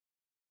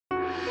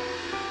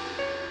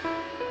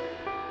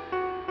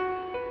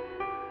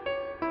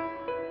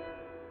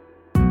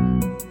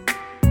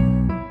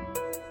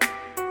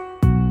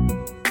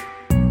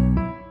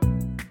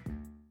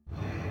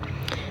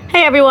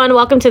Hey everyone,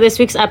 welcome to this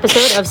week's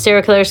episode of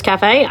Serial Killers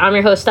Cafe. I'm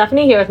your host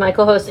Stephanie, here with my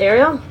co-host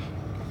Ariel.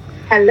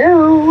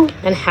 Hello.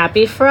 And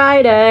happy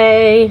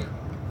Friday.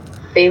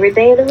 Favorite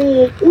day of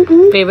the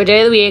week. Favorite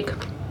day of the week.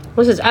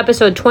 This is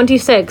episode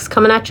 26,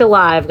 coming at you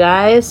live,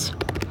 guys.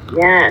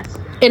 Yes.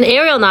 And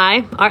Ariel and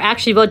I are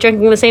actually both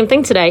drinking the same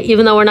thing today,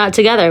 even though we're not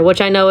together,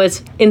 which I know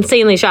is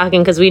insanely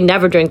shocking because we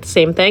never drink the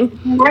same thing.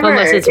 Never.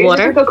 Unless it's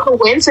water. It's like a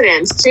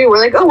coincidence, too. We're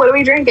like, oh, what are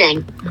we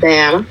drinking?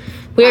 Bam.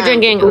 We are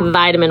drinking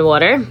vitamin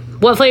water.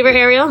 What flavor,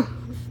 Ariel?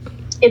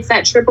 It's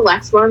that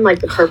XXX one,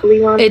 like the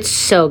purpley one. It's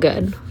so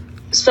good.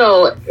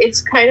 So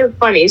it's kind of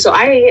funny. So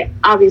I,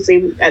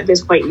 obviously, at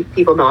this point,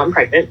 people know I'm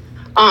pregnant.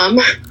 And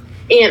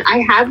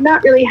I have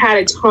not really had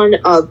a ton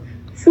of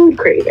food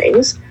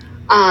cravings,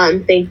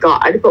 thank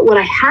God. But what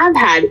I have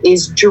had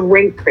is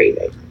drink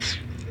cravings.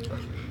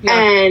 Yeah.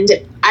 And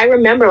I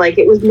remember, like,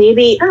 it was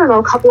maybe, I don't know,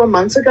 a couple of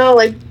months ago.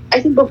 Like,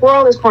 I think before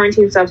all this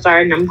quarantine stuff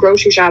started, and I'm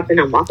grocery shopping,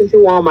 I'm walking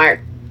through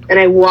Walmart, and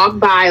I walk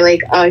by,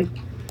 like,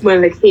 one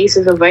of the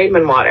cases of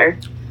vitamin water.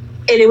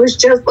 And it was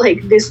just,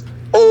 like, this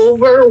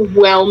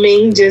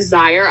overwhelming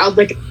desire. I was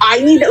like,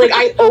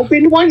 I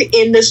opened one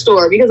in the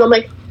store because I'm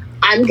like,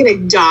 I'm gonna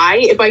die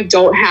if I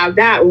don't have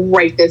that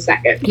right this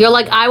second. You're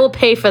like, I will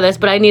pay for this,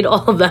 but I need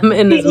all of them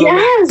in this moment.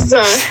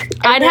 Yes.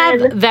 I'd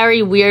have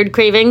very weird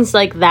cravings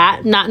like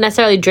that. Not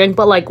necessarily drink,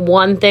 but like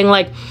one thing.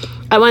 Like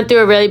I went through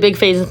a really big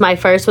phase with my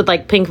first with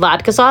like pink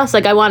vodka sauce.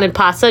 Like I wanted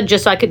pasta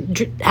just so I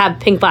could have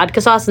pink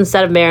vodka sauce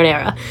instead of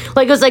marinara.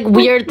 Like it was like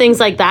weird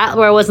things like that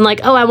where it wasn't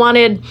like, oh, I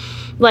wanted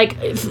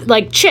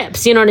like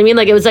chips. You know what I mean?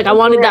 Like it was like I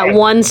wanted that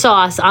one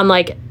sauce on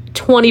like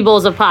 20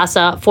 bowls of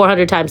pasta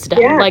 400 times a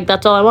day. Yeah. Like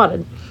that's all I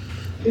wanted.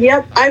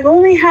 Yep. I've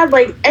only had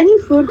like any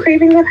food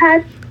cravings I've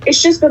had.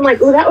 It's just been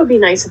like, oh, that would be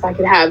nice if I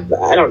could have,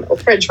 I don't know,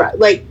 French fries.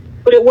 Like,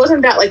 but it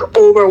wasn't that like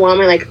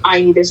overwhelming. Like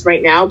I need this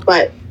right now.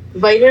 But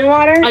vitamin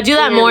water. I do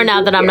that more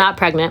now that I'm not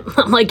pregnant.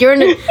 I'm like, you're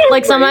in,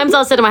 like sometimes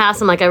I'll sit in my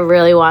house. I'm like, I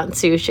really want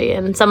sushi,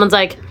 and someone's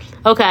like,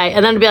 okay,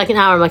 and then it'll be like an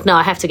hour. I'm like, no,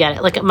 I have to get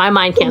it. Like my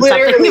mind can't stop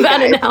thinking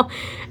about it now.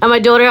 And my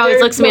daughter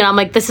always looks at me, and I'm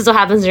like, this is what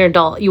happens when you're an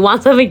adult. You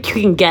want something, you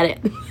can get it.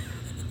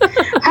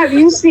 Have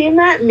you seen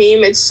that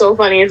meme? It's so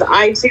funny.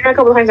 I've seen it a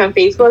couple of times on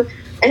Facebook,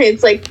 and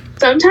it's like,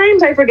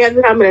 sometimes I forget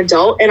that I'm an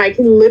adult, and I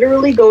can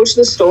literally go to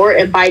the store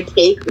and buy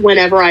cake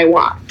whenever I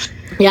want.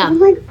 Yeah. I'm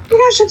like, oh my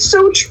gosh, that's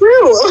so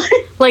true.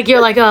 Like, you're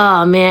like,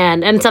 oh,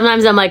 man. And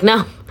sometimes I'm like,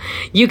 no,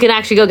 you can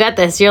actually go get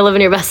this. You're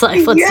living your best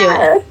life. Let's do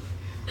it.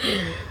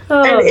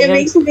 Oh, and it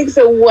makes me think,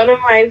 so one of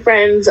my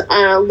friends,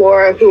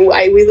 Laura, who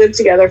we lived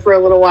together for a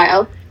little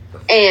while,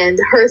 and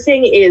her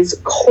thing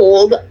is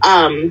cold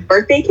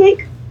birthday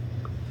cake.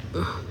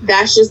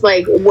 That's just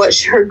like what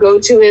her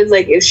go-to is,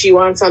 like if she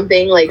wants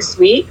something like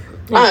sweet.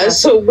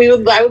 So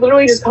I would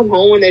literally just come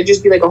home and there'd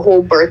just be like a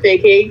whole birthday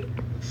cake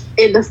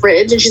in the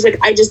fridge, and she's like,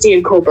 I just need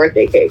a cold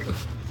birthday cake.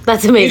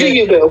 That's amazing.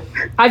 You do.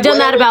 I've done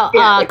that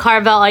about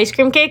Carvel ice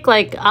cream cake.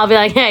 Like I'll be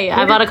like, hey,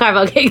 I bought a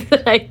Carvel cake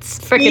tonight. It's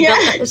freaking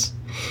delicious.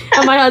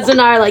 And my husband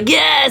and I are like,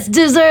 yes,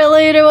 dessert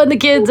later when the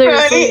kids are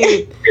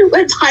asleep.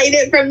 Let's hide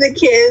it from the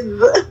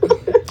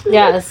kids.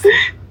 Yes.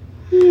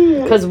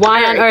 Because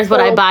why on earth would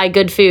I buy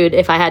good food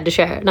if I had to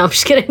share it? No, I'm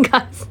just kidding,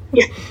 guys.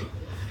 Yeah.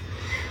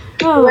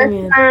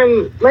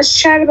 Let's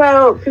chat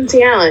about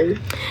Quincy Allen.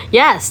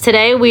 Yes,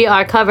 today we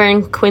are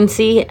covering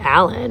Quincy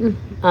Allen.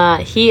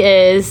 He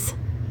is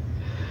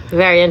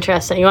very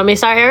interesting. You want me to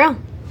start, Ariel?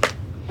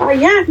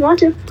 Yeah, if you want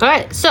to. All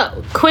right,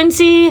 so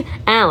Quincy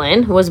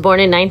Allen was born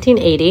in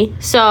 1980,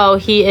 so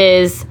he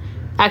is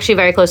actually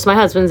very close to my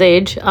husband's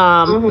age.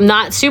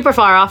 Not super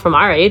far off from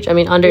our age. I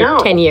mean, under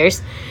 10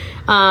 years.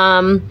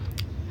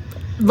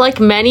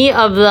 Like many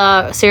of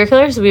the serial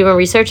killers we've been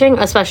researching,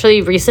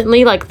 especially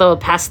recently, like the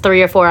past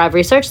 3 or 4 I've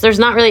researched, there's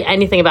not really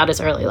anything about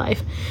his early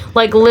life.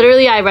 Like,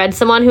 literally, I read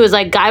someone who was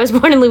like, guy was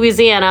born in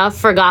Louisiana,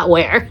 forgot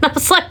where. And I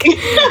was like, okay.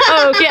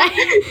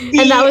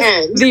 And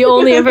that was the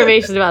only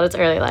information about his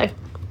early life.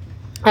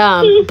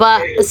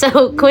 But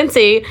so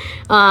Quincy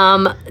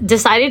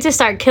decided to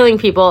start killing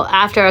people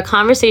after a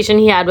conversation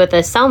he had with a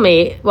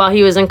cellmate while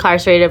he was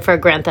incarcerated for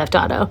Grand Theft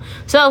Auto.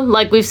 So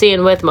like we've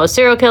seen with most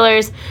serial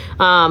killers,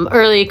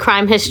 early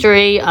crime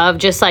history of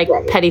just like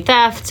petty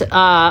theft,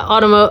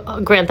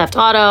 Grand Theft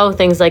Auto,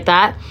 things like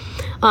that.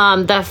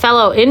 The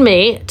fellow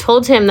inmate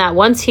told him that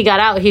once he got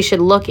out, he should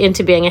look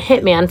into being a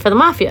hitman for the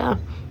mafia.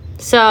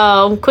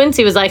 So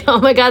Quincy was like, oh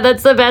my God,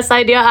 that's the best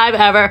idea I've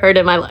ever heard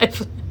in my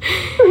life.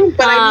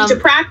 But I need to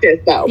practice,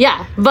 though.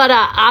 Yeah, but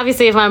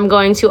obviously if I'm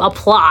going to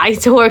apply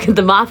to work at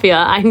the mafia,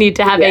 I need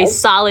to have a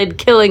solid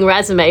killing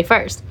resume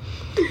first.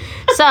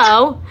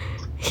 So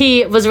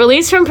he was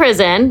released from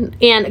prison,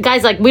 and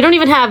guys, like, we don't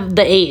even have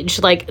the age.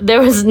 Like,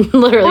 there was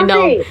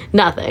literally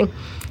nothing.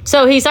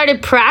 So he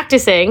started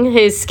practicing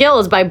his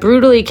skills by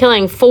brutally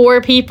killing 4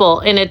 people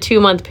in a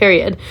 2-month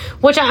period,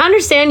 which I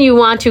understand you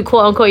want to,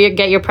 quote unquote,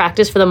 get your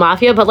practice for the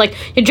mafia, but like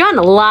you're drawing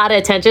a lot of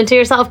attention to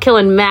yourself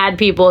killing mad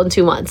people in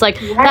 2 months. Like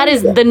that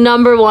is the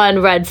number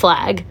one red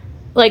flag.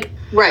 Like,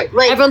 right.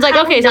 Like, everyone's like,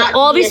 okay, so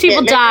all these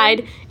people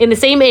died in the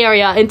same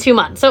area in 2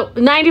 months. So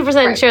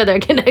 90% sure they're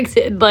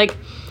connected. Like,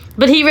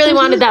 But he really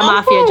wanted that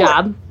mafia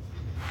job.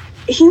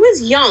 He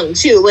was young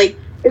too. Like,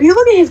 if you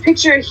look at his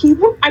picture,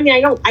 I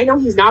know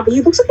he's not, but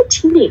he looks like a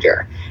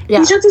teenager. Yeah.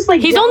 He's just this,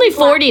 like, he's only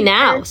 40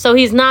 now, so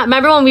he's not.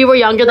 Remember when we were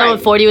younger, though, when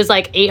 40 was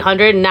like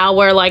 800, and now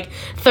we're like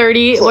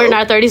 30. We're in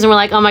our 30s, and we're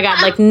like, oh my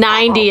god, like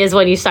 90 is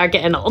when you start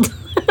getting old.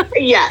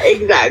 Yeah,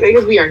 exactly.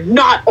 Because we are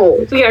not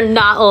old. We are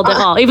not old at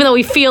all. Even though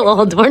we feel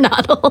old, we're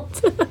not old.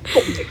 Oh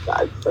my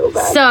god, so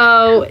bad.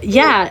 So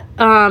yeah,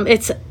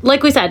 it's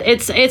like we said,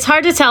 it's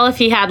hard to tell if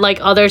he had like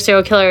other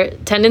serial killer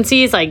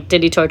tendencies. Like,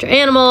 did he torture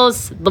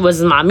animals? Was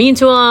his mom mean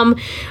to him?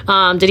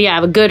 Did he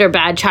have a good or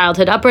bad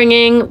childhood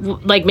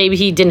upbringing? Like, maybe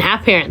he didn't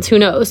have parents. Who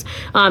knows?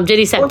 Did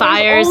he set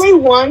fires? There's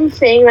only one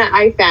thing that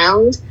I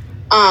found,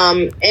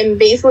 and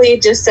basically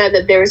it just said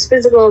that there was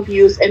physical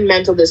abuse and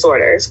mental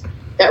disorders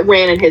that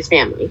ran in his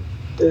family.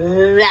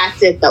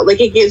 That's it, though. Like,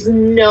 it gives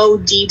no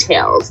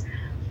details.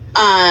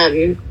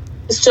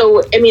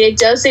 So, I mean, it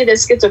does say that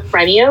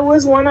schizophrenia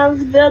was one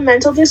of the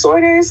mental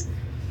disorders.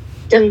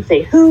 Doesn't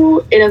say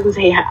who. It doesn't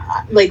say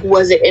how. Like,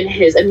 was it in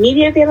his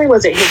immediate family?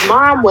 Was it his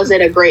mom? Was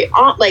it a great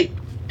aunt? Like,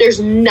 there's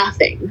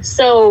nothing.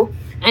 So,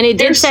 and it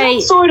did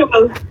say sort of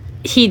a...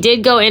 He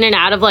did go in and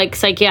out of like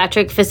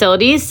psychiatric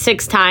facilities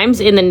 6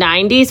 times in the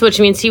 90s, which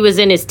means he was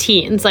in his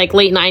teens, like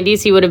late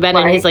 90s. He would have been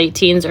in his late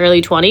teens,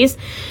 early 20s.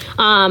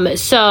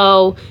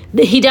 So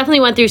he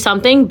definitely went through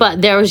something,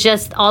 but there was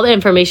just, all the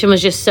information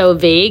was just so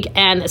vague.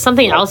 And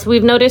something else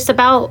we've noticed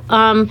about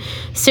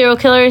serial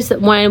killers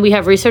when we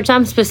have research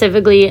on,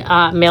 specifically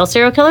male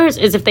serial killers,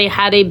 is if they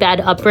had a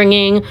bad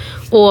upbringing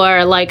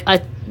or like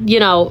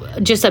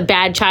just a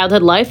bad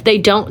childhood life, they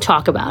don't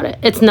talk about it.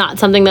 It's not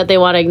something that they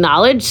want to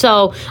acknowledge.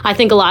 So I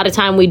think a lot of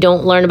time we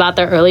don't learn about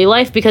their early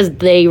life because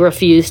they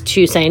refuse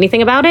to say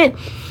anything about it.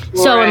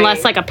 So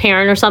unless like a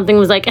parent or something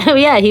was like, oh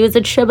yeah, he was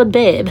a troubled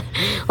babe,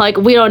 like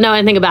we don't know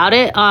anything about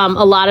it.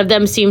 A lot of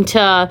them seem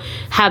to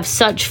have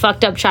such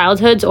fucked up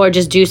childhoods or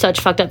just do such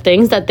fucked up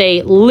things that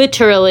they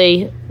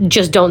literally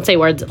just don't say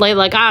words.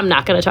 Like I'm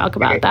not going to talk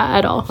about that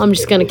at all. I'm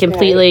just going to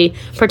completely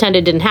pretend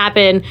it didn't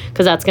happen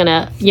because that's going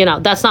to,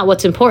 that's not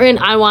what's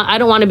important. I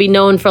don't want to be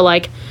known for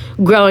like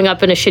growing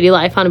up in a shitty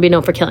life. I want to be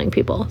known for killing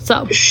people.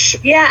 So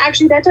yeah,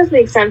 actually that does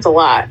make sense a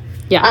lot.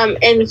 Yeah.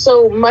 And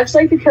so much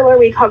like the killer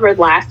we covered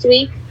last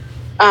week,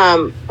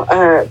 Paul,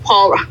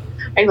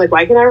 I'm like,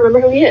 why can't I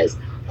remember who he is?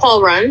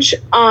 Paul Runge.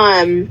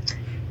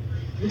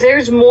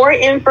 There's more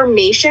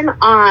information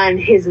on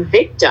his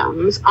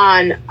victims,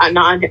 on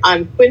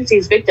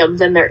Quincy's victims,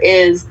 than there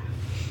is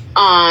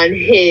on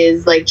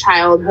his like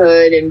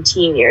childhood and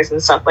teen years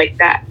and stuff like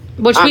that.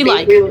 Which we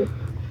like.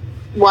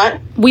 What?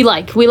 We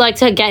like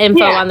to get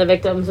info on the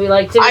victims. We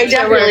like to. I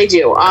definitely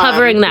do.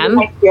 Covering them.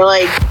 I feel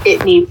like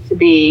it needs to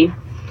be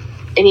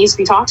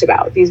talked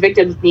about. These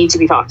victims need to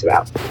be talked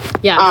about.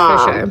 Yeah,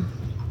 for sure.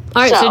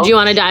 All right, so do you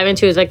want to dive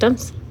into his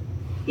victims?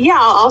 Yeah,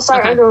 I'll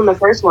start on the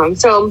first one.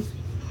 So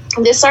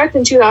this starts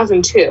in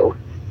 2002.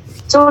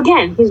 So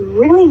again, he's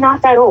really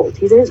not that old.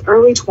 He's in his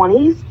early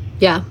 20s.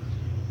 Yeah.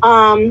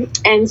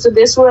 And so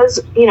this was,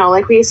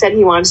 like we said,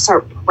 he wanted to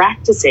start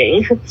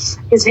practicing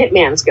his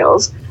hitman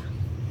skills.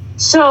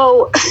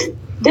 So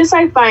this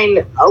I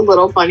find a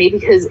little funny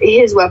because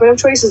his weapon of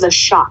choice is a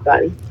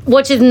shotgun.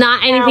 Which is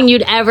not anything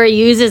you'd ever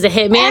use as a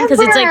hitman because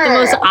it's like the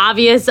most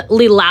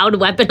obviously loud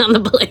weapon on the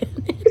planet.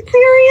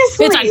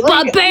 Seriously. It's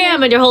like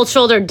bam, and your whole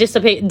shoulder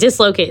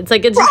dislocates.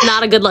 Like, it's just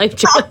not a good life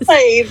choice.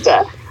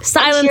 Right.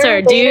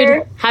 Silencer,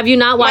 dude. Have you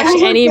not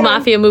watched any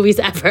mafia movies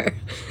ever?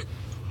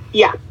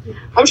 Yeah.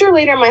 I'm sure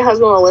later my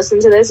husband will listen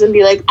to this and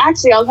be like,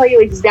 actually, I'll tell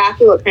you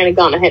exactly what kind of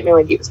gun a hitman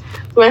would use.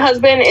 My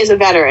husband is a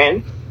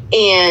veteran.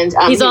 And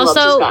he's one of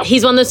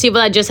those people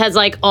that just has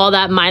like all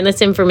that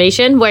mindless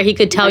information where he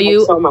could tell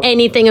you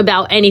anything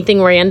about anything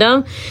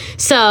random.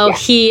 So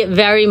he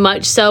very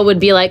much so would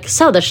be like,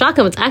 so the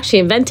shotgun was actually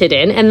invented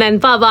in, and then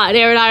blah blah. And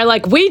Aaron and I are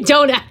like, we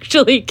don't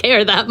actually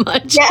care that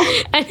much.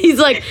 Yeah. And he's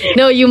like,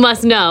 no, you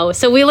must know.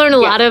 So we learn a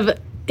lot of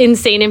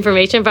insane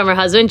information from her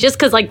husband just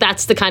because like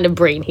that's the kind of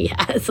brain he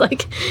has.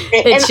 Like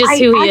it's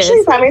just who he is. I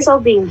actually find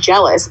myself being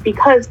jealous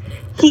because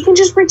he can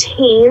just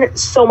retain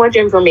so much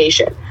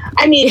information.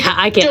 I mean,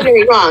 I can't. Don't get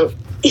me wrong.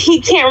 He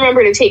can't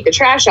remember to take the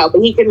trash out,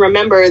 but he can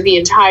remember the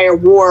entire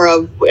war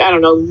of, I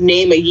don't know,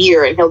 name a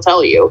year, and he'll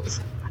tell you.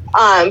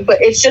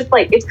 But it's just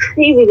like, it's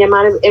crazy the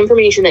amount of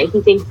information that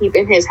he can keep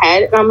in his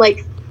head. And I'm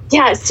like,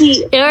 yeah,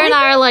 see. Aaron and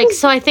I are like,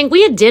 so I think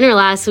we had dinner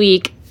last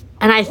week,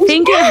 and I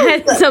think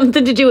it had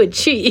something to do with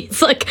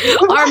cheese. Like,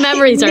 our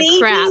memories are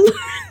crap.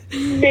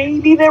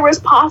 Maybe there was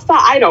pasta.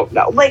 I don't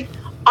know. Like,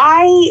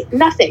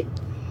 nothing.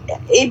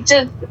 It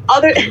just,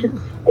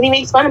 and he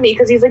makes fun of me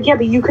because he's like, yeah,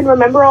 but you can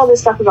remember all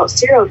this stuff about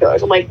serial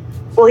killers. I'm like,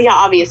 well, yeah,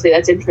 obviously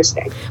that's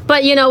interesting.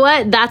 But you know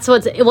what? That's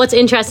what's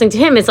interesting to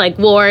him. It's like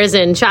wars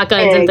and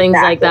shotguns and things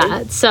like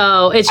that.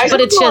 So it's just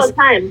all the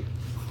time.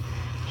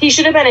 He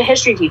should have been a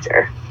history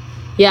teacher.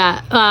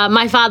 Yeah,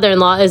 my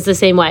father-in-law is the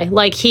same way.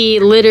 Like he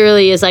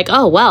literally is like,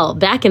 oh well,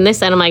 back in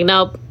this, and I'm like,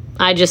 nope.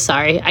 I just,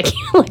 sorry. I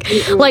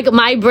can't, like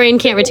my brain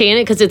can't retain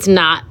it because it's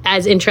not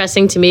as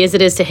interesting to me as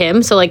it is to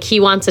him. So, like, he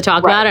wants to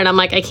talk about it, and I'm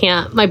like, I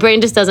can't. My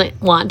brain just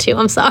doesn't want to.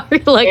 I'm sorry.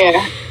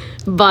 Like,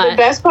 but the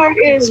best part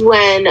is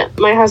when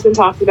my husband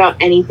talks about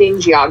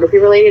anything geography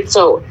related.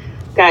 So,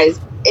 guys,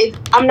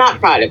 I'm not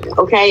proud of it,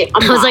 okay?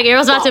 I was like,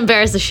 Ariel's about to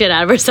embarrass the shit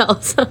out of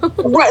herself.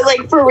 Right,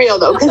 like, for real,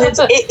 though, because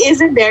it is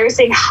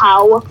embarrassing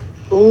how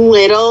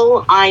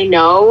little I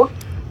know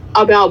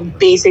about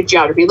basic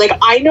geography. Like,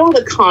 I know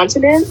the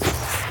continents.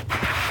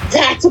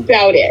 That's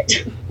about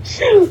it.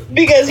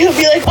 Because he'll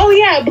be like, oh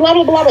yeah, blah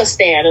blah blah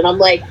Stan, and I'm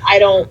like, I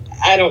don't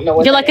know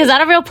what. You're like, is that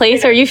a real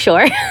place? Are you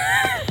sure?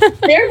 There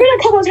have been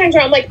a couple of times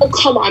where I'm like, oh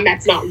come on,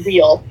 that's not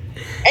real.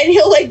 And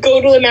he'll like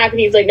go to the map and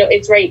he's like, no,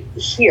 it's right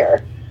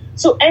here.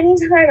 So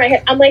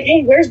anytime I'm like,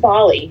 hey, where's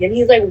Bali? And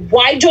he's like,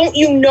 why don't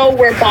you know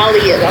where Bali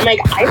is? I'm like,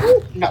 I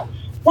don't know.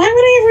 Why would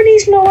I ever need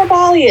to know where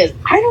Bali is?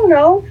 I don't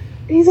know.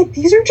 And he's like,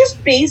 these are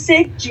just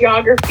basic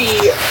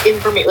geography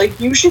information. Like,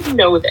 you should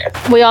know this.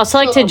 We also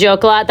like to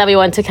joke a lot that we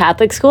went to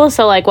Catholic school.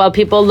 So, like, while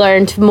people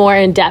learned more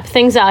in-depth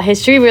things about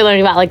history, we were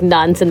learning about, like,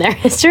 nuns and their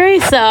history.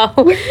 So,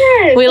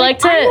 we like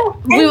to...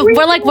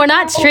 We're like, we're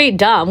not straight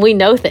dumb. We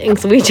know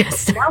things. We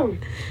just...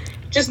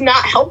 Just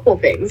not helpful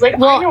things. Like, I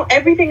know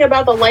everything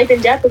about the life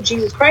and death of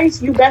Jesus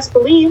Christ. You best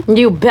believe.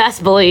 You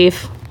best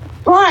believe.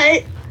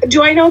 But,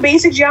 do I know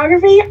basic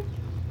geography?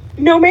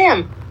 No,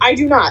 ma'am. I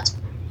do not.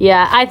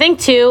 Yeah, I think,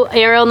 too,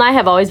 Ariel and I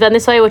have always been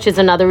this way, which is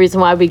another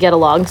reason why we get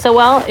along so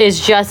well,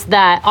 is just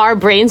that our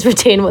brains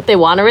retain what they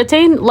want to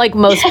retain, like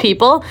most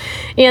people.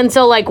 And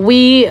so, like,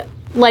 we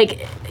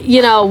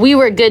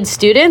were good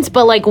students,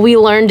 but, like, we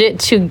learned it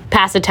to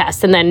pass a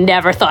test and then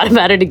never thought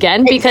about it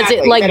again because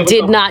it, like,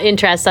 did not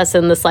interest us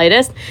in the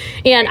slightest.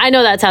 And I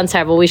know that sounds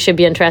terrible. We should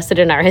be interested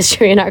in our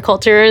history and our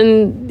culture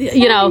and,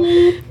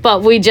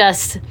 but we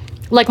just...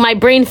 Like, my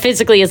brain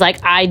physically is like,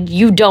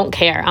 you don't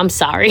care. I'm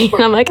sorry.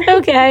 And I'm like,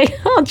 okay,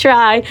 I'll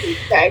try.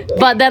 Exactly.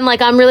 But then,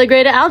 like, I'm really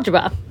great at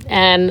algebra.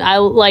 And I,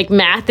 like,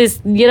 math is,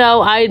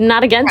 I'm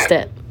not against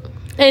it.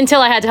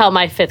 Until I had to help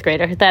my 5th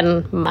grader.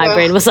 Then my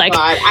brain was like...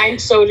 God, I'm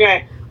so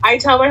dry. I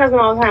tell my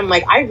husband all the time,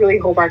 like, I really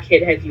hope our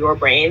kid has your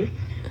brain.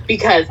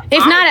 Because...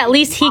 If not, at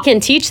least he can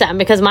teach them.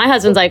 Because my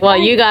husband's like, well,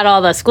 you got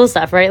all the school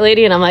stuff, right,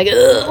 lady? And I'm like,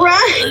 ugh.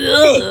 Right.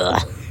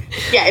 Ugh.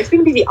 Yeah, it's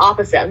going to be the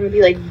opposite. I'm going to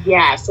be like,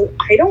 yeah, so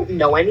I don't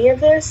know any of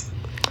this.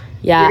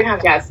 Yeah. You're going to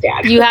have to ask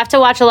Dad. You have to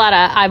watch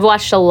I've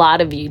watched a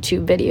lot of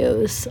YouTube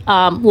videos,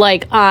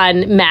 like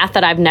on math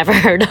that I've never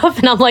heard of.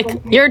 And I'm like,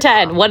 you're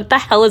 10. What the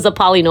hell is a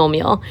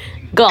polynomial?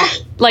 Go.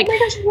 Like, oh my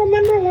gosh, I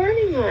remember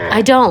learning that.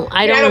 I don't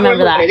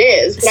remember that. What it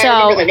is, so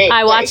I remember the name.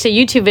 I watched a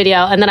YouTube video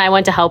and then I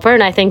went to help her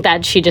and I think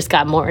that she just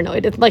got more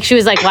annoyed. Like, she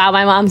was like, wow,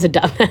 my mom's a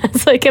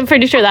dumbass. Like, I'm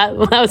pretty sure that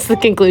was the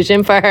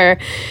conclusion for her.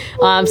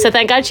 So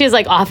thank God she has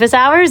like office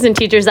hours and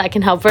teachers that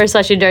can help her,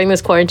 especially during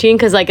this quarantine.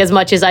 Cause like, as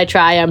much as I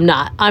try, I'm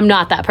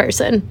not that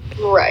person.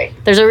 Right.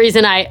 There's a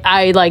reason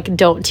I like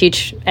don't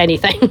teach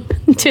anything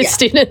to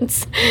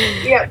students.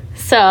 Yeah.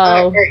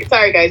 So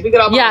sorry guys, we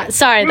got all. Yeah,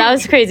 sorry, that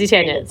was a crazy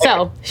tangent.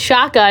 So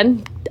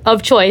shotgun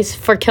of choice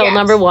for kill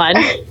number 1.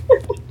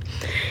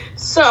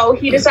 So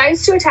he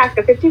decides to attack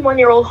a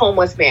 51-year-old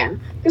homeless man.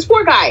 This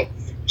poor guy,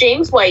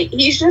 James White.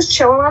 He's just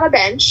chilling on a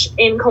bench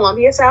in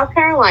Columbia, South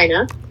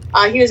Carolina.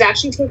 He was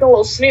actually taking a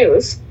little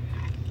snooze,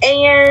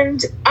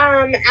 and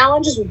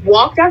Allen just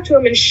walked up to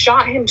him and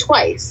shot him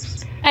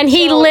twice. And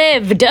he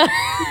lived.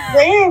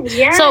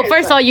 Yeah. So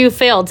first of all, you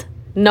failed.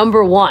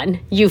 Number 1,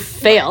 you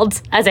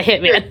failed as a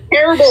hitman. You're a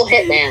terrible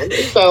hitman.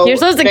 So you're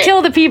supposed to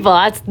kill the people.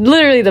 That's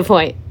literally the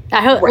point.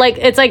 I hope, like,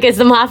 it's like, is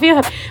the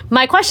mafia...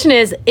 My question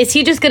is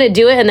he just going to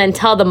do it and then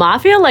tell the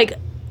mafia? Like,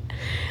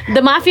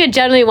 the mafia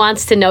generally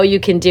wants to know you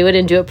can do it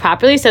and do it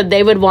properly, so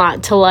they would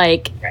want to,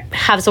 like,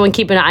 have someone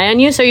keep an eye on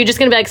you. So you're just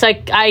going to be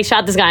like, I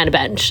shot this guy on a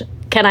bench.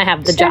 Can I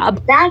have the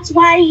job? That's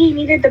why he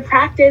needed the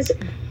practice.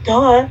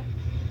 Duh.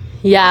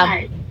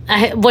 Yeah.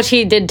 Which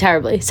he did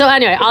terribly. So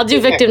anyway, I'll do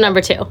victim number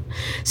 2.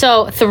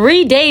 So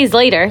 3 days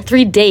later,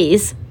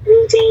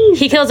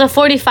 he kills a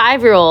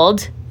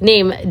 45-year-old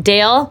named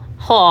Dale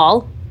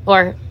Hall,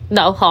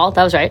 Hall,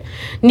 that was right,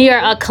 near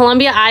a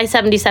Columbia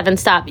I-77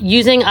 stop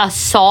using a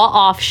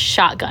saw-off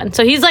shotgun.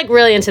 So he's like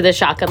really into this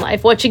shotgun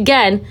life, which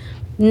again,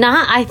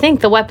 not, I think,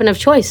 the weapon of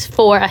choice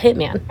for a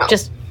hitman. No.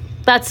 Just,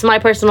 that's my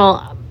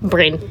personal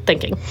brain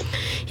thinking.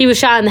 He was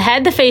shot in the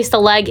head, the face, the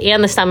leg,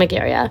 and the stomach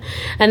area.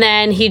 And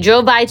then he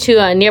drove by to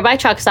a nearby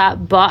truck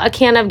stop, bought a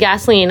can of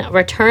gasoline,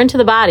 returned to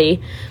the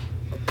body,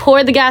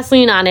 poured the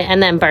gasoline on it,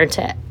 and then burnt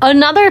it.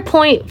 Another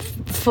point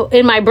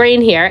in my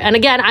brain here, and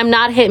again, I'm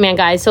not a hitman,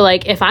 guys, so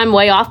like if I'm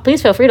way off,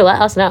 please feel free to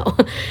let us know.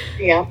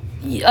 Yeah.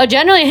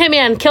 Generally, a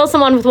hitman kills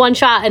someone with 1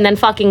 shot and then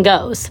fucking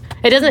goes.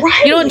 It doesn't.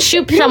 Right. You don't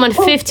shoot someone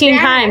 15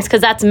 times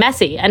because that's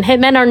messy, and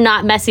hitmen are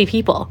not messy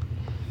people.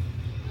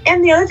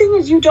 And the other thing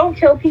is, you don't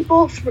kill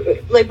people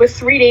like with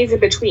 3 days in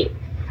between.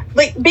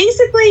 Like,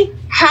 basically,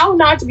 how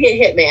not to be a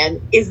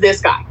hitman is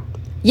this guy.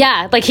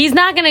 Yeah, like, he's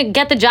not going to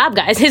get the job,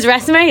 guys. His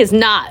resume is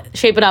not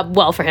shaping up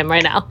well for him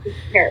right now. It's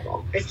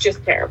terrible. It's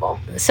just terrible.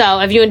 So,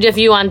 if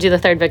you want to do the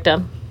 3rd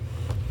victim.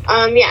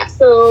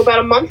 So about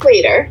a month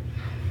later,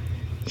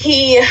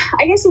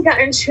 I guess he got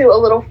into a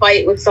little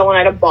fight with someone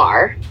at a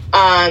bar,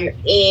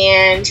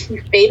 and he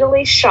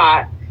fatally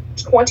shot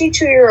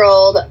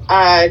 22-year-old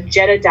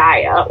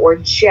Jedediah, or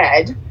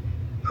Jed,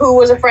 who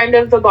was a friend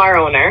of the bar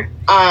owner,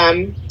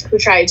 who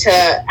tried to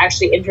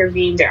actually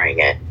intervene during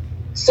it.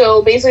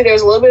 So basically there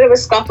was a little bit of a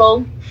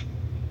scuffle,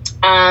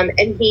 and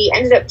he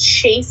ended up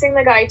chasing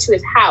the guy to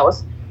his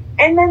house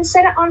and then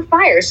set it on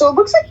fire. So it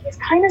looks like he's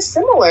kind of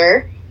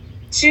similar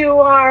to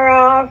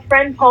our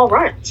friend Paul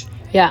Runch.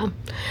 Yeah.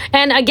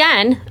 And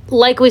again,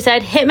 like we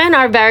said, hitmen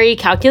are very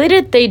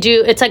calculated.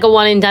 It's like a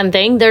one and done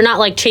thing. They're not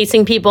like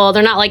chasing people.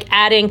 They're not like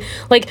adding,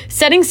 like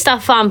setting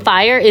stuff on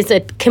fire is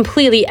a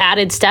completely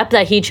added step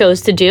that he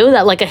chose to do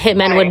that like a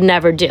hitman would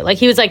never do. Like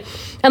he was like,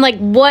 I'm like,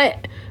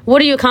 what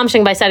are you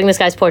accomplishing by setting this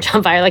guy's porch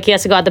on fire? Like he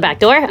has to go out the back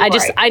door.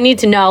 I need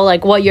to know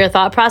like what your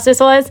thought process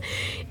was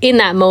in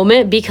that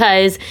moment,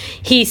 because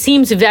he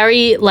seems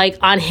very like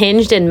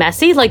unhinged and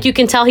messy. Like you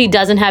can tell he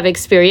doesn't have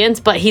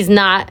experience, but he's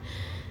not,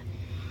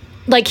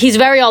 like he's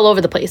very all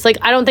over the place. Like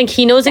I don't think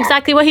he knows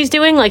exactly what he's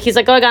doing. Like he's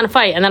like, oh, I got in a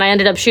fight and then I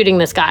ended up shooting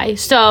this guy,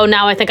 so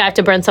now I think I have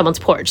to burn someone's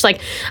porch.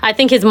 Like I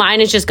think his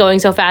mind is just going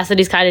so fast that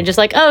he's kind of just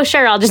like, oh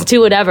sure, I'll just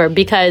do whatever,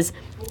 because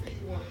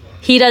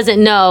he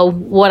doesn't know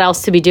what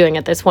else to be doing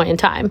at this point in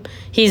time.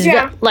 He's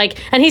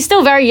and he's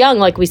still very young,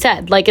 like we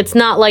said. Like it's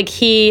not like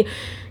he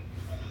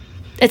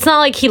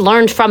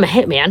learned from a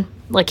hitman.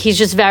 Like he's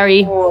just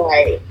very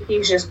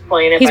He's just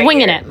playing it. He's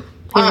winging it.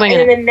 And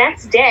then the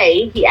next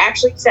day, he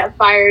actually set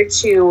fire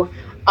to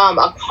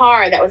a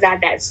car that was at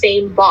that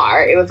same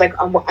bar. It was like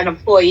an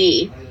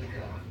employee.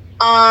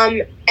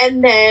 And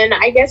then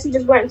I guess he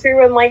just went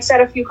through and like set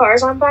a few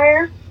cars on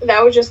fire.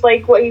 That was just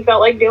like what he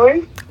felt like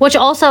doing. Which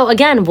also,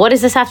 again, what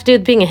does this have to do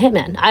with being a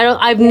hitman?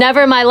 I've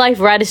never in my life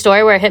read a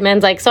story where a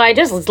hitman's like, so I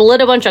just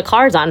lit a bunch of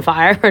cars on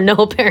fire for no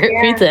apparent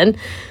reason.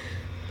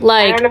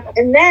 Like,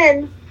 and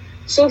then,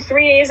 so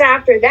 3 days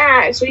after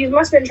that, so he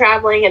must have been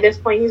traveling. At this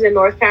point, he's in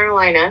North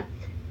Carolina.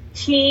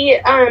 He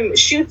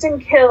shoots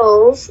and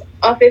kills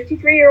a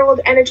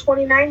 53-year-old and a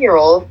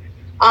 29-year-old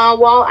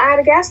while at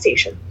a gas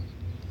station.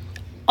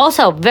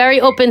 Also, very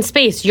open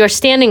space. You're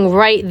standing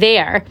right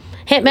there.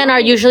 Hitmen are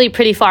usually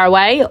pretty far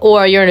away,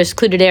 or you're in a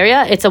secluded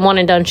area. It's a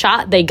one-and-done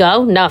shot. They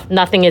go.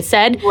 Nothing is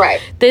said.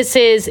 Right.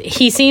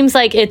 He seems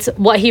like it's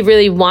what he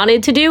really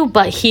wanted to do,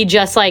 but he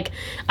just, like,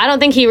 I don't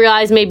think he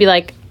realized maybe,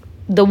 like,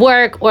 the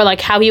work or,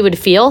 like, how he would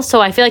feel.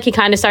 So I feel like he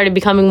kind of started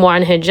becoming more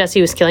unhinged as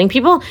he was killing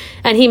people.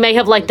 And he may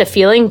have liked the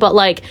feeling, but,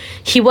 like,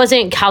 he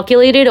wasn't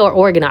calculated or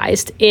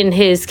organized in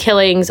his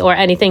killings or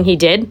anything he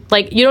did.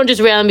 Like, you don't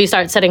just randomly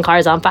start setting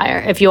cars on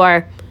fire if you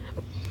are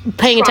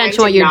paying attention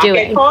to what you're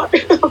doing.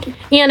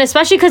 And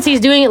especially because he's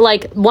doing it,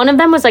 like, one of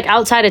them was like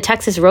outside a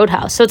Texas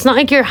Roadhouse, so it's not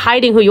like you're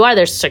hiding who you are.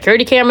 There's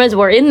security cameras.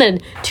 We're in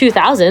the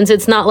 2000s.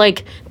 It's not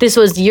like this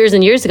was years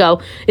and years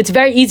ago. It's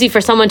very easy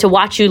for someone to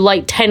watch you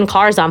light 10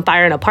 cars on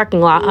fire in a parking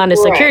lot on a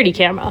security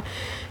camera.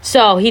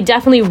 So he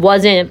definitely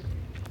wasn't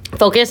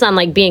focused on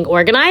like being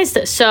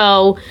organized.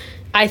 So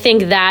I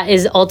think that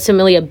is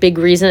ultimately a big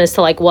reason as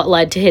to like what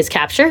led to his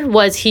capture.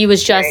 Was he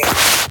was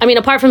just, I mean,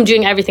 apart from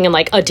doing everything in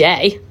like a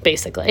day,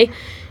 basically.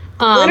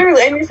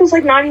 Literally, I mean, this was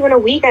like not even a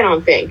week, I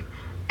don't think.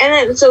 And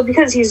then, so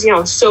because he's, you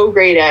know, so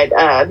great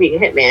at being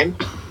a hitman,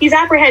 he's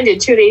apprehended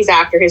 2 days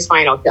after his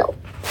final kill.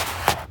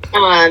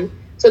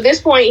 So at this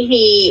point,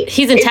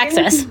 he's in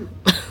Texas.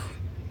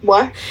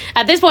 What?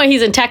 At this point,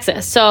 he's in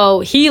Texas.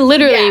 So he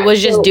literally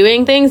was just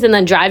doing things and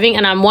then driving.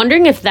 And I'm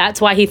wondering if that's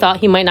why he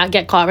thought he might not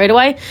get caught right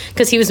away,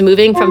 because he was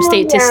moving from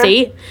state to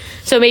state.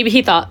 So maybe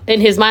he thought in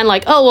his mind,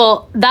 like, oh,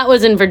 well, that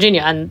was in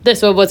Virginia and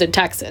this one was in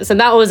Texas and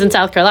that was in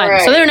South Carolina.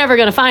 Right. So they're never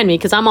going to find me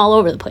because I'm all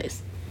over the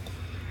place.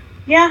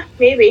 Yeah,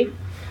 maybe.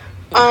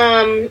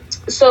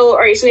 So, all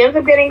right. So he ends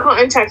up getting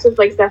caught in Texas,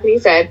 like Stephanie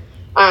said.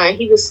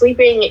 He was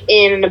sleeping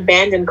in an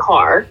abandoned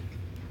car.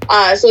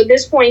 So at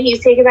this point,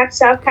 he's taken back to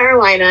South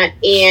Carolina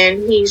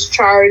and he's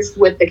charged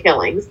with the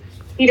killings.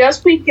 He does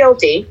plead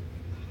guilty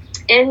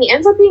and he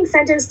ends up being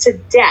sentenced to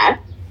death.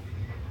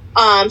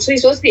 So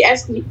he's supposed to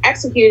be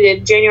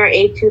executed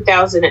January 8th,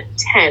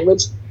 2010,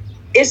 which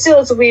is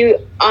still, so we,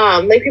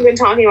 like we've been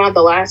talking about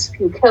the last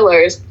few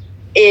killers,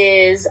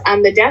 is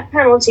the death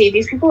penalty.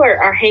 These people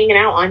are hanging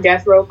out on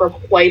death row for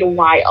quite a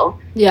while.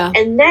 Yeah.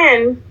 And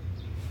then,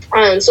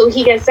 so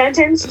he gets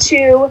sentenced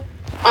to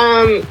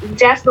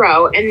death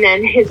row, and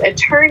then his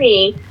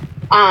attorney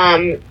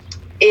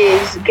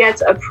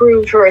gets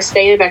approved for a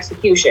stay of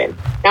execution.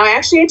 Now, I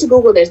actually had to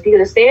Google this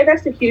because a stay of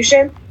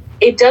execution,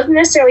 it doesn't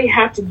necessarily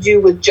have to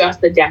do with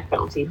just the death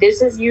penalty.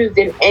 This is used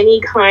in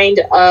any kind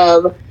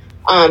of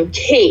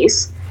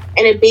case,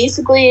 and it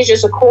basically is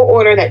just a court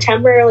order that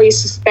temporarily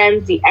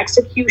suspends the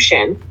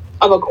execution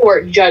of a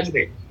court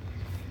judgment.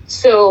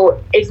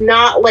 So it's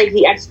not like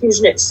the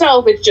execution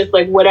itself, it's just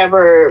like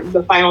whatever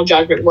the final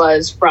judgment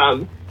was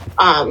from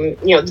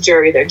the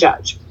jury or their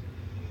judge.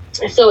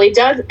 So it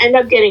does end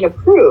up getting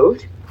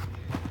approved.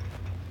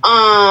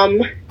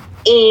 And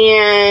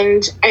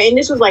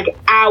this was like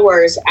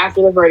hours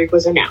after the verdict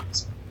was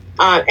announced.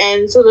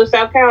 And so the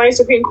South Carolina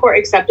Supreme Court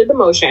accepted the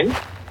motion.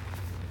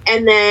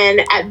 And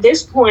then at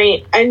this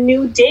point, a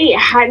new date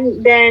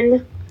hadn't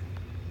been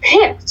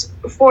picked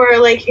for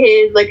like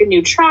his like a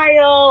new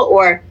trial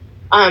or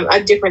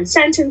a different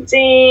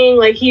sentencing.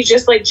 Like he's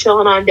just like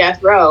chilling on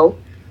death row,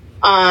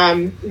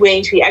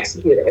 waiting to be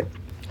executed.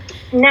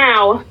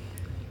 Now,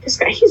 this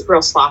guy, he's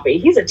real sloppy.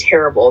 He's a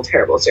terrible,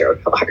 terrible serial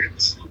killer.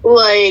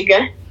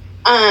 Like,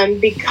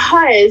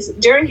 because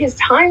during his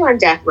time on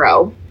death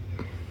row,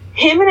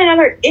 him and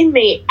another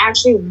inmate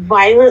actually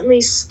violently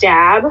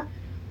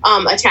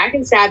attack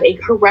and stab a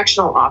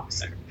correctional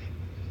officer.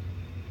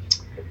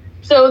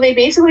 So they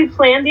basically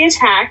planned the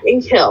attack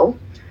and kill.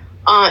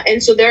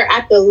 And so they're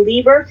at the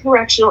Lieber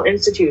Correctional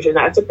Institution.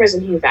 That's the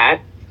prison he's at.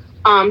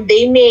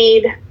 They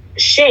made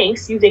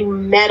shanks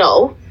using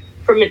metal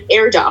from an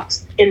air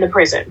duct in the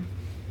prison.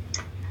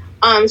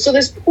 So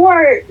this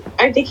poor,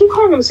 they keep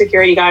calling him a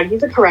security guard.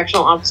 He's a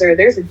correctional officer.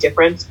 There's a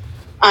difference.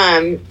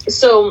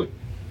 So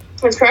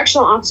this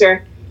correctional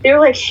officer, they were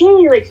like,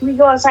 hey, like, can we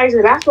go outside to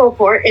the basketball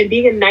court? And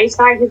being a nice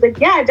guy, he's like,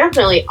 yeah,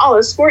 definitely. I'll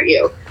escort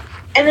you.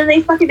 And then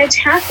they fucking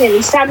attack him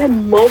and stab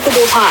him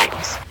multiple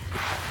times.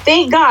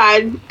 Thank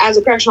God, as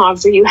a correctional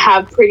officer, you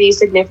have pretty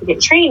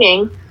significant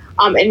training.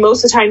 And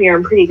most of the time you're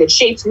in pretty good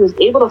shape. So he was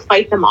able to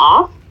fight them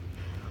off.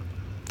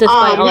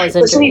 Despite all his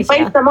injuries, so he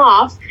fights them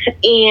off.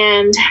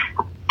 And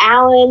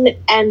Allen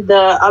and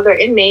the other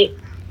inmate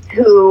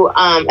who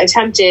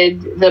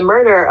attempted the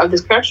murder of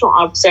this correctional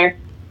officer,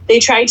 they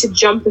tried to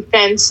jump the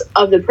fence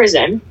of the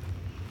prison,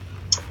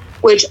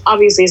 which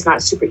obviously is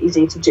not super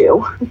easy to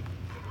do.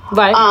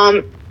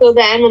 Right. So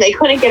then when they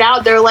couldn't get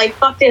out, they're like,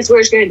 fuck this, we're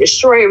just going to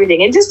destroy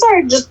everything. And just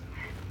started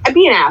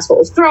being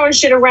assholes, throwing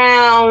shit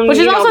around. Which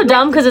is also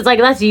dumb because it's like,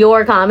 that's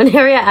your common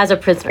area as a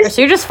prisoner.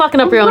 So you're just fucking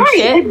up your own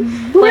shit.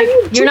 Like,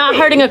 you're not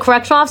hurting a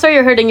correctional officer,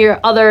 you're hurting the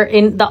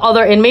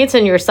other inmates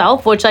and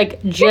yourself, which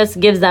like just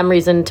gives them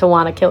reason to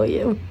want to kill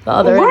you. The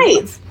other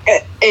inmates.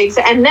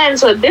 And then,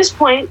 so at this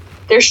point,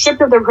 they're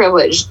stripped of their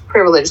privilege.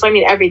 So, I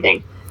mean,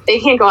 everything. They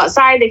can't go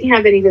outside. They can't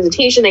have any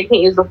visitation. They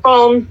can't use the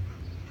phone.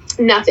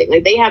 Nothing.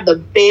 Like, they have the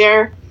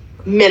bare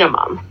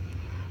minimum.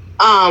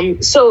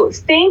 So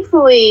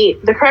thankfully,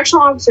 the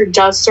correctional officer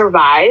does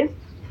survive.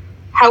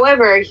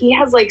 However, he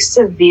has like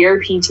severe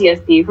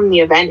PTSD from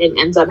the event and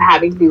ends up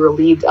having to be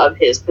relieved of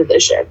his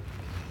position.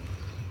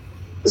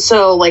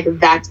 So like,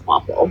 that's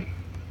awful.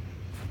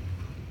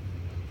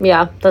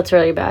 Yeah, that's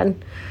really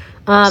bad.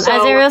 As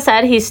Ariel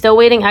said, he's still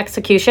waiting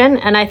execution.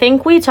 And I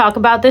think we talk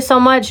about this so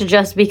much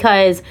just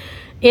because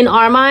in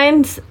our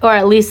minds, or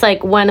at least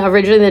like when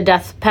originally the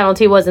death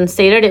penalty was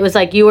instated, it was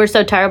like, you were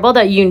so terrible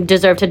that you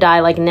deserve to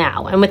die like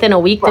now. And within a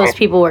week, those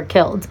people were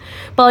killed.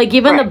 But like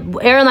even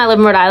Ariel and I live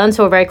in Rhode Island,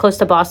 so we're very close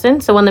to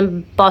Boston. So when the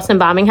Boston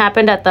bombing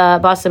happened at the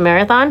Boston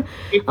Marathon,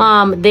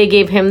 they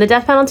gave him the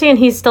death penalty and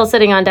he's still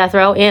sitting on death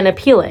row and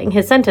appealing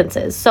his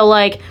sentences. So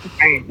like,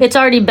 it's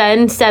already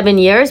been 7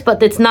 years,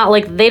 but it's not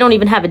like they don't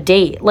even have a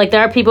date. Like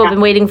there are people who've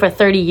been waiting for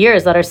 30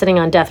 years that are sitting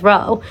on death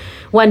row.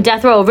 When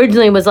death row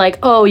originally was like,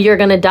 oh, you're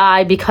going to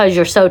die because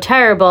you're so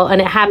terrible,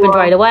 and it happened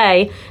right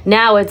away.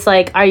 Now it's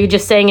like, are you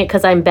just saying it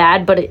because I'm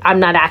bad, but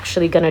I'm not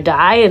actually going to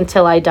die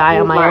until I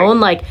die on my own?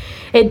 Like,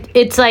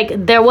 it's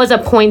like there was a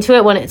point to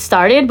it when it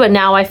started, but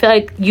now I feel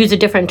like use a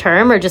different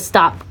term or just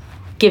stop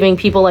giving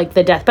people like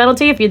the death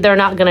penalty if they're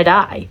not going to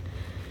die.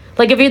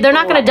 Like, if they're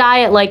not going to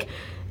die at like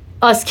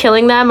us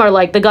killing them or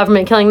like the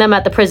government killing them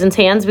at the prison's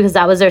hands because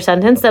that was their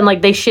sentence, then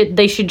like they should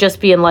just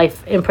be in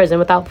life in prison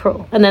without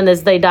parole. And then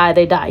as they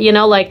die, you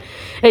know, like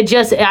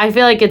I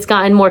feel like it's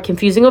gotten more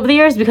confusing over the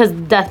years because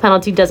death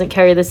penalty doesn't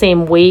carry the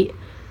same weight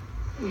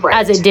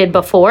as it did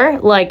before.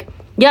 Like,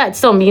 yeah, it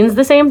still means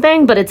the same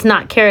thing, but it's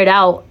not carried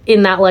out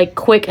in that like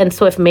quick and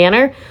swift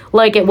manner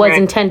like it was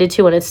intended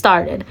to when it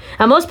started.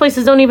 And most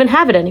places don't even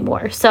have it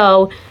anymore.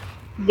 So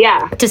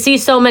yeah, to see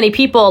so many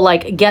people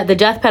like get the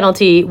death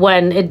penalty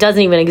when it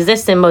doesn't even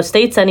exist in most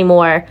states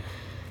anymore,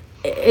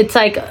 it's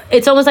like,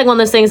 it's almost like one of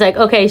those things like,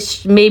 okay,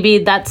 maybe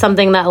that's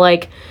something that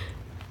like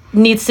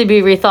needs to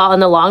be rethought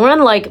in the long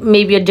run, like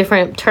maybe a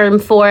different term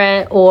for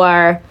it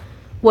or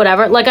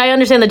whatever. Like, I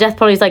understand the death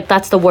penalty is like,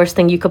 that's the worst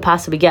thing you could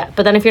possibly get,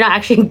 but then if you're not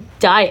actually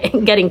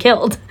dying, getting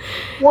killed.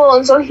 Well,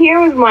 and so here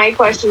was my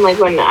question, like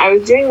when I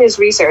was doing this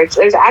research,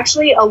 there's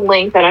actually a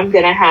link that we're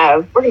gonna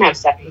have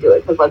Stephanie do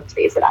it, because let's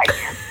face it, I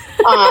can't.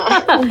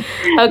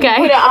 Okay.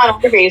 Put it on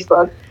our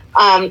Facebook.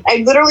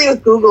 I literally was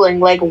Googling,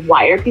 like,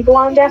 why are people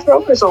on death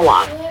row for so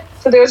long?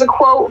 So there's a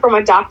quote from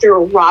a Dr.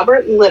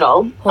 Robert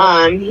Little.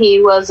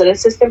 He was an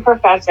assistant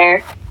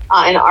professor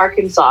in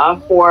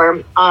Arkansas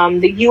for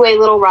the UA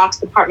Little Rock's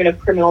Department of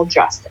Criminal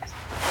Justice.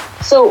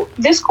 So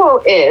this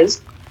quote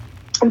is,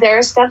 there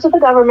are steps that the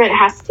government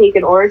has to take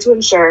in order to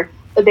ensure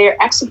that they are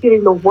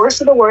executing the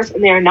worst of the worst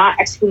and they are not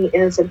executing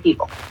innocent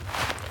people.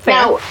 Fair.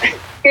 Now,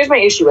 here's my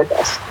issue with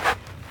this.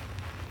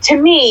 To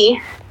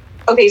me,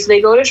 okay, so they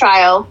go to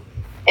trial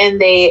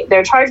and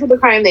they're charged with the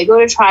crime. They go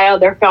to trial.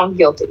 They're found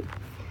guilty.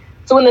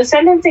 So when the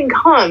sentencing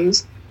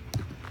comes,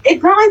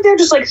 it's not like they're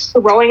just like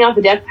throwing out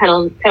the death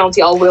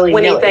penalty all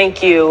willy-nilly. Winnie,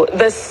 thank you.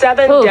 The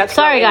 7 death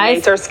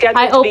inmates are scheduled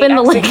I to be opened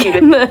the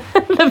executed. link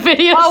and the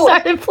video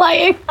started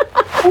playing.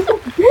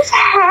 What's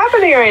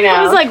happening right now?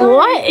 I was like,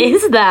 what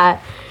is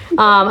that?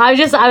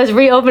 I was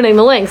reopening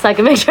the link so I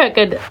could make sure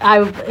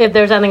if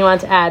there's anything I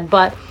want to add.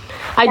 But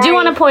I do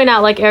want to point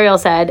out, like Ariel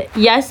said,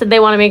 yes, they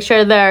want to make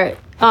sure they're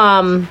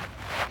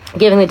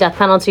giving the death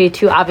penalty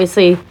to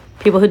obviously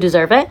people who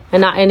deserve it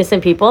and not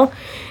innocent people.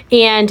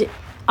 And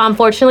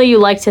unfortunately, you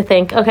like to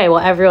think, okay, well,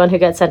 everyone who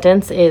gets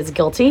sentenced is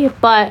guilty,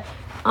 but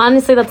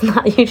honestly, that's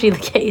not usually the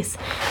case.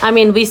 I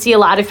mean, we see a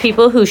lot of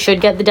people who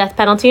should get the death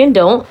penalty and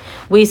don't.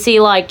 We see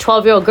like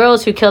 12-year-old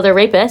girls who kill their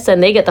rapists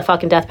and they get the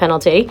fucking death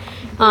penalty.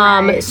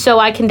 So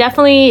I can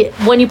definitely,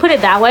 when you put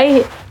it that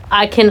way,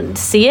 I can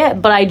see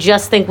it, but I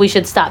just think we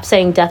should stop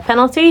saying death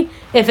penalty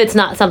if it's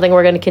not something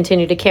we're going to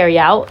continue to carry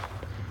out.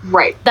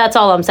 Right. That's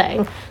all I'm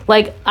saying.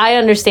 Like, I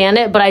understand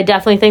it, but I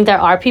definitely think there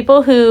are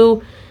people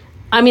who,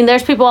 I mean,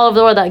 there's people all over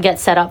the world that get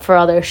set up for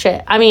other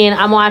shit. I mean,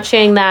 I'm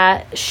watching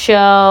that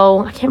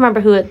show. I can't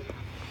remember who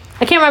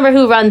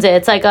runs it.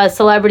 It's like a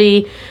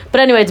celebrity, but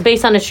anyway, it's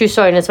based on a true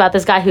story, and it's about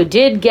this guy who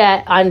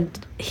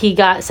he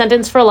got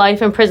sentenced for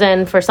life in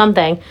prison for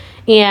something,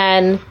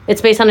 and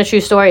it's based on a true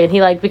story, and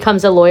he like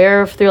becomes a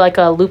lawyer through like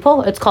a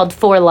loophole. It's called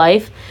For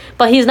Life,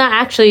 but he's not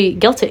actually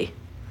guilty.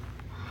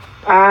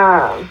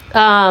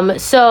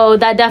 So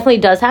that definitely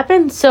does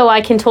happen. So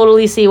I can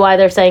totally see why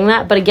they're saying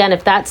that. But again,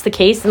 if that's the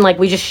case, then like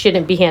we just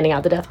shouldn't be handing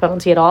out the death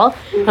penalty at all.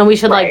 And we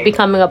should like be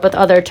coming up with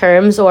other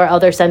terms or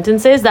other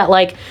sentences that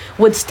like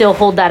would still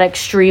hold that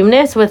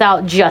extremeness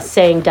without just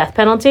saying death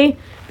penalty,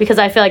 because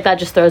I feel like that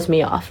just throws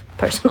me off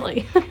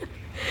personally.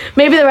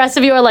 Maybe the rest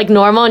of you are like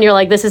normal and you're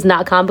like, this is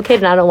not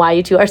complicated. I don't know why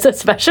you two are so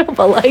special,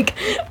 but like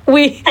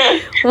we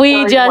just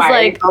why like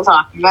are you still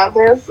talking about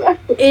this?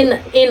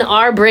 in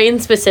our brain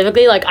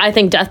specifically, like I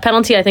think death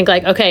penalty, I think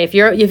like, okay, if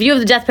you have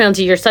the death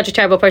penalty, you're such a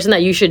terrible person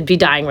that you should be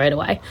dying right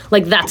away.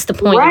 Like that's the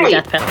point of the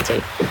death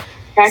penalty.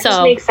 That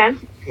just makes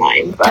sense.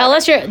 Tell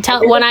us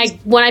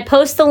when I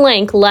post the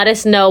link, let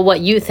us know what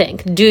you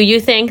think. Do you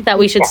think that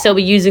we should still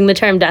be using the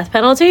term death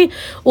penalty,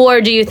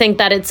 or do you think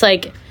that it's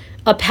like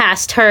a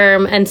past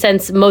term, and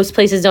since most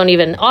places don't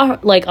even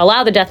like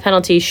allow the death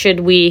penalty, should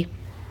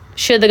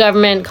the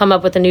government come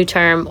up with a new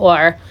term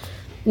or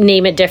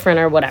name it different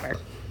or whatever?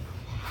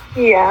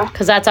 Yeah,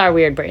 because that's our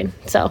weird brain.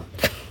 So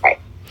right.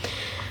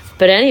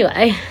 But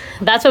anyway,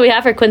 that's what we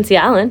have for Quincy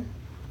Allen.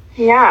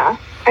 Yeah,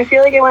 I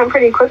feel like it went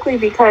pretty quickly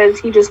because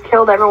he just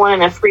killed everyone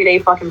in a 3-day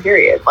fucking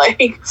period.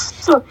 Like,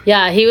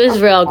 yeah, he was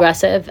real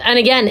aggressive, and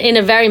again, in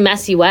a very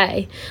messy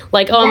way.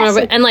 Like,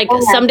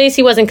 some days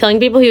he wasn't killing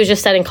people; he was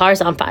just setting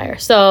cars on fire.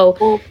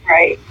 So,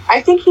 right,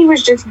 I think he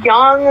was just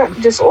young,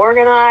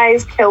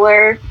 disorganized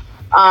killer.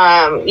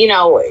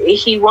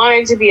 He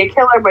wanted to be a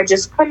killer, but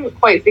just couldn't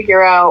quite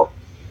figure out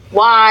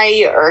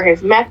why or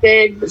his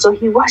method. So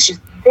he was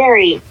just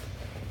very,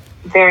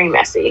 very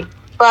messy.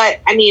 But,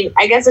 I mean,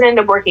 I guess it ended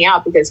up working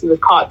out because he was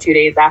caught 2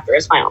 days after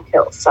his final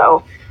kill.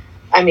 So,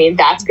 I mean,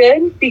 that's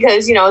good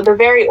because, the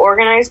very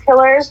organized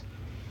killers,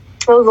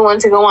 those are the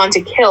ones who go on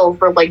to kill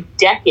for, like,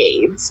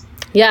 decades.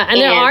 Yeah,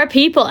 and there are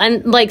people,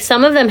 and, like,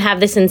 some of them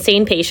have this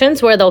insane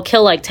patience where they'll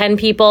kill, like, 10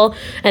 people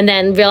and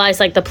then realize,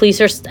 like, the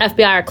police or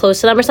FBI are close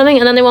to them or something,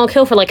 and then they won't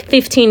kill for, like,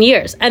 15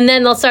 years. And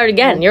then they'll start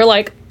again. You're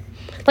like,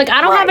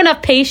 I don't have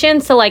enough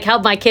patience to, like,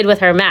 help my kid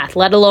with her math,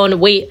 let alone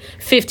wait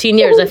 15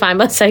 years if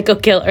I'm a psycho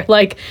killer.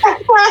 Like,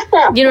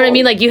 you know what I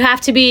mean? Like, you have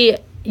to be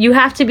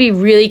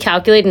really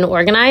calculated and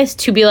organized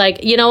to be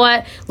like, you know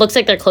what? Looks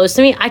like they're close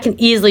to me. I can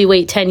easily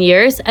wait 10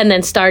 years and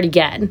then start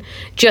again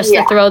just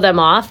to throw them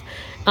off.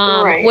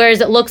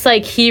 Whereas it looks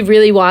like he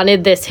really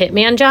wanted this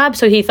hitman job.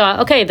 So he thought,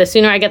 okay, the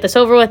sooner I get this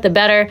over with, the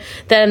better.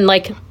 Then,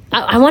 like,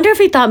 I wonder if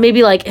he thought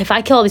maybe, like, if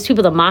I kill all these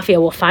people, the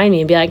mafia will find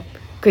me and be like,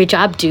 great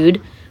job,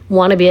 dude.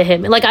 Want to be a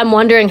hitman. Like, I'm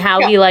wondering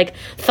how he, like,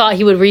 thought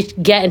he would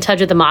get in touch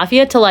with the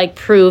mafia to, like,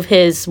 prove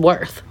his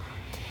worth.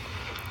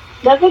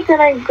 That's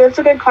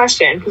a good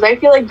question, because I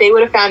feel like they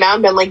would have found out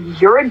and been like,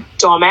 you're a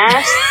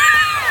dumbass.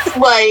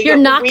 Like, you're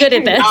not good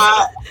at this.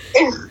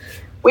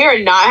 We are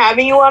not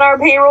having you on our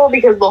payroll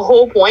because the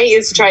whole point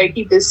is to try to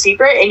keep this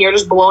secret, and you're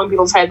just blowing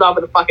people's heads off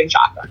with a fucking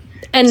shotgun.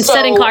 And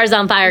setting cars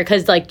on fire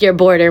because, like, you're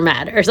bored or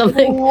mad or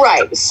something.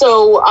 Right.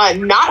 So,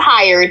 not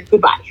hired.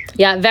 Goodbye.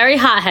 Yeah, very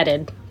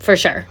hot-headed, for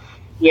sure.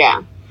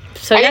 Yeah.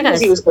 So, I think because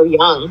he was so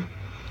young.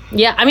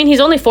 Yeah, I mean, he's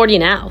only 40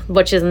 now,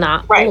 which is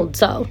not old,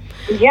 so.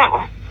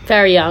 Yeah.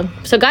 Very young.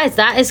 So, guys,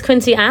 that is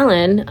Quincy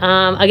Allen.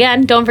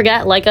 Again, don't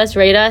forget, like us,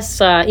 rate us,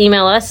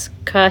 email us,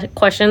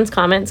 questions,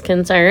 comments,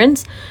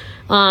 concerns.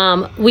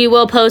 We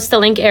will post the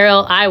link,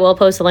 I will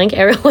post the link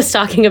Ariel was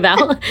talking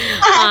about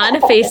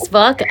on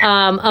Facebook,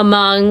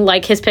 among,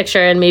 like, his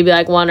picture and maybe,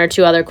 like, one or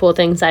two other cool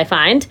things I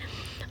find.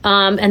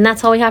 And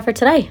that's all we have for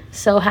today.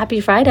 So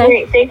happy Friday.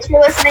 Great. Thanks for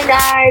listening,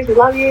 guys. We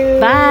love you.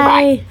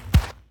 Bye.